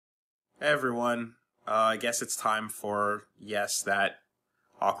Hey everyone, I guess it's time for, yes, that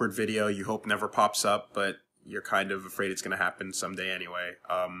awkward video you hope never pops up, but you're kind of afraid it's going to happen someday anyway.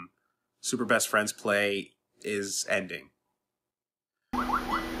 Super Best Friends play is ending.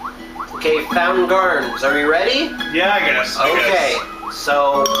 Okay, Fountain Gardens, are we ready? Yeah, I guess. Okay,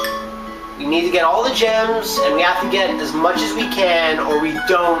 so we need to get all the gems, and we have to get as much as we can, or we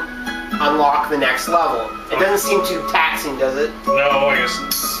don't unlock the next level. It doesn't seem too taxing, does it? No, I guess.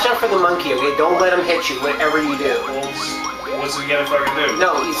 Watch out for the monkey, okay? Don't let him hit you, whatever you do. Well, what's he gonna fucking do?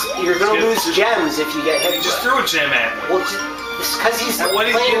 No, you're gonna lose gems if you get hit. Just threw a gem at me. Well, just because he's what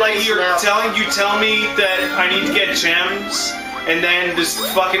is playing like nice you're now. tell me that I need to get gems, and then this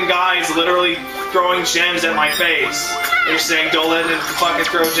fucking guy is literally throwing gems at my face. And you're saying don't let him fucking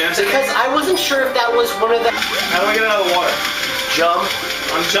throw gems at me? Because I wasn't sure if that was one of the... How do I get out of the water? Jump.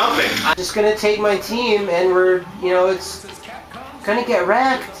 I'm jumping. I'm just gonna take my team, and we're, it's gonna get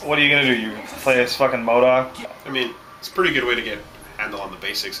wrecked. What are you gonna do? You play this fucking MODOK? I mean, it's a pretty good way to get a handle on the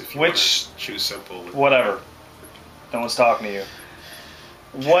basics if you want to choose simple. Whatever. No one's talking to you.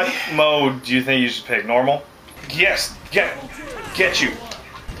 What mode do you think you should pick? Normal? Yes. Get you.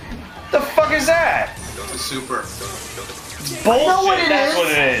 The fuck is that? Go to Super. Bullshit. I know what it That's is.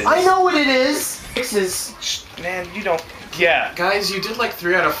 what it is. I know what it is. This is... Man, you don't... Yeah. Guys, you did like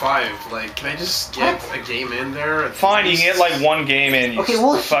 3 out of 5. Like, can I just get a game in there? Fine, you can get like one game in. You Okay,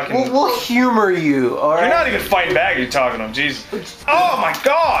 we'll humor you, alright? You're not even fighting back, you're talking to him, Jesus. Oh my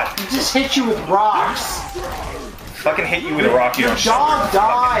god! We just hit you with rocks. Fucking hit you with a rock, you Your don't dog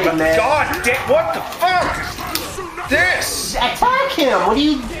died, man. God damn, what the fuck? This! Attack him, what are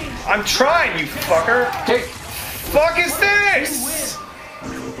you... I'm trying, you fucker. Okay. Fuck is this?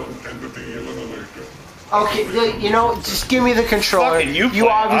 Okay, just give me the controller. Fucking you You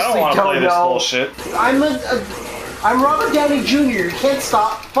obviously I don't want to play this know. bullshit. I'm Robert Downey Jr. You can't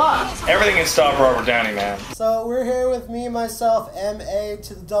stop. Fuck. Everything can stop Robert Downey, man. So we're here with me, myself, M.A.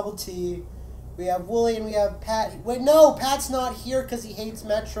 to the double T. We have Woolie and we have Pat. Wait, no, Pat's not here because he hates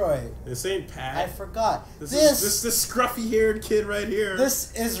Metroid. This ain't Pat. I forgot. This is this scruffy-haired kid right here.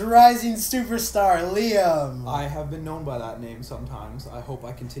 This is rising superstar Liam. I have been known by that name sometimes. I hope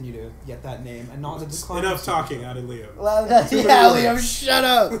I continue to get that name and not to decline. Enough talking out of Liam. Well, yeah, Liam, shut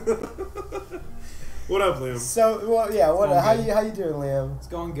up. What up, Liam? So, well, yeah, how you doing, Liam? It's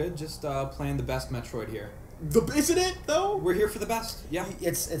going good. Just playing the best Metroid here. Isn't it though? We're here for the best. Yeah.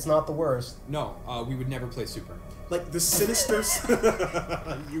 It's not the worst. No, we would never play Super. Like the sinister.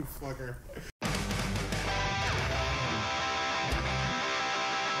 You fucker.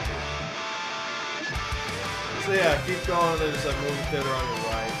 So yeah, keep going. There's a movie theater on your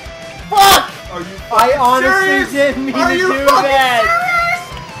right. Fuck! Are you? I honestly serious? didn't mean Are to you do fucking that.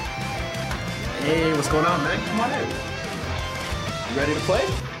 Hey, what's going on, man? Come on in. You ready to play?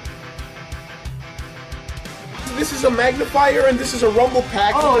 This is a magnifier and this is a rumble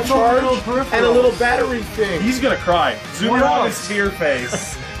pack with a charge and a little battery thing. He's gonna cry. Zoom in on his tear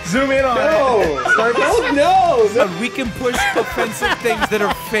face. Zoom in on it. No! We can push offensive things that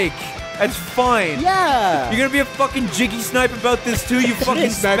are fake. That's fine. Yeah. You're gonna be a fucking jiggy snipe about this too, you fucking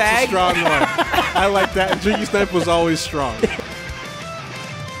Jiggy Snipe's a spag? strong one. I like that. Jiggy Snipe was always strong.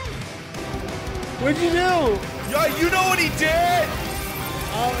 What'd you do? Yeah, you know what he did!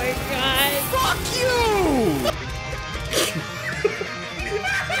 Oh my god. Fuck you!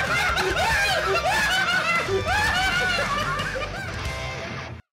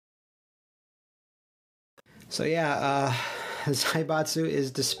 So yeah, Zaibatsu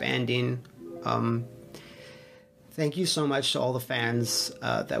is disbanding. Thank you so much to all the fans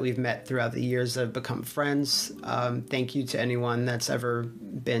that we've met throughout the years that have become friends. Thank you to anyone that's ever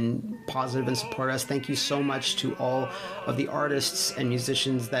been positive and support us. Thank you so much to all of the artists and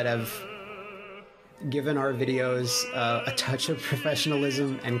musicians that have given our videos a touch of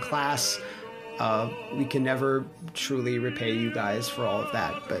professionalism and class. We can never truly repay you guys for all of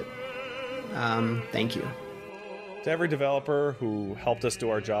that, but thank you. To every developer who helped us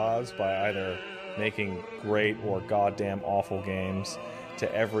do our jobs by either making great or goddamn awful games,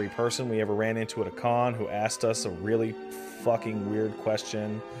 to every person we ever ran into at a con who asked us a really fucking weird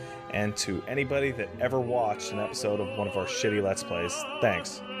question, and to anybody that ever watched an episode of one of our shitty Let's Plays,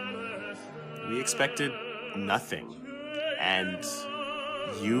 thanks. We expected nothing, and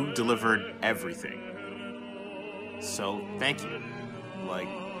you delivered everything. So thank you. Like,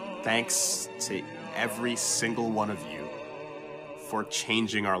 thanks to every single one of you for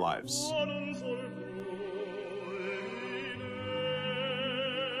changing our lives.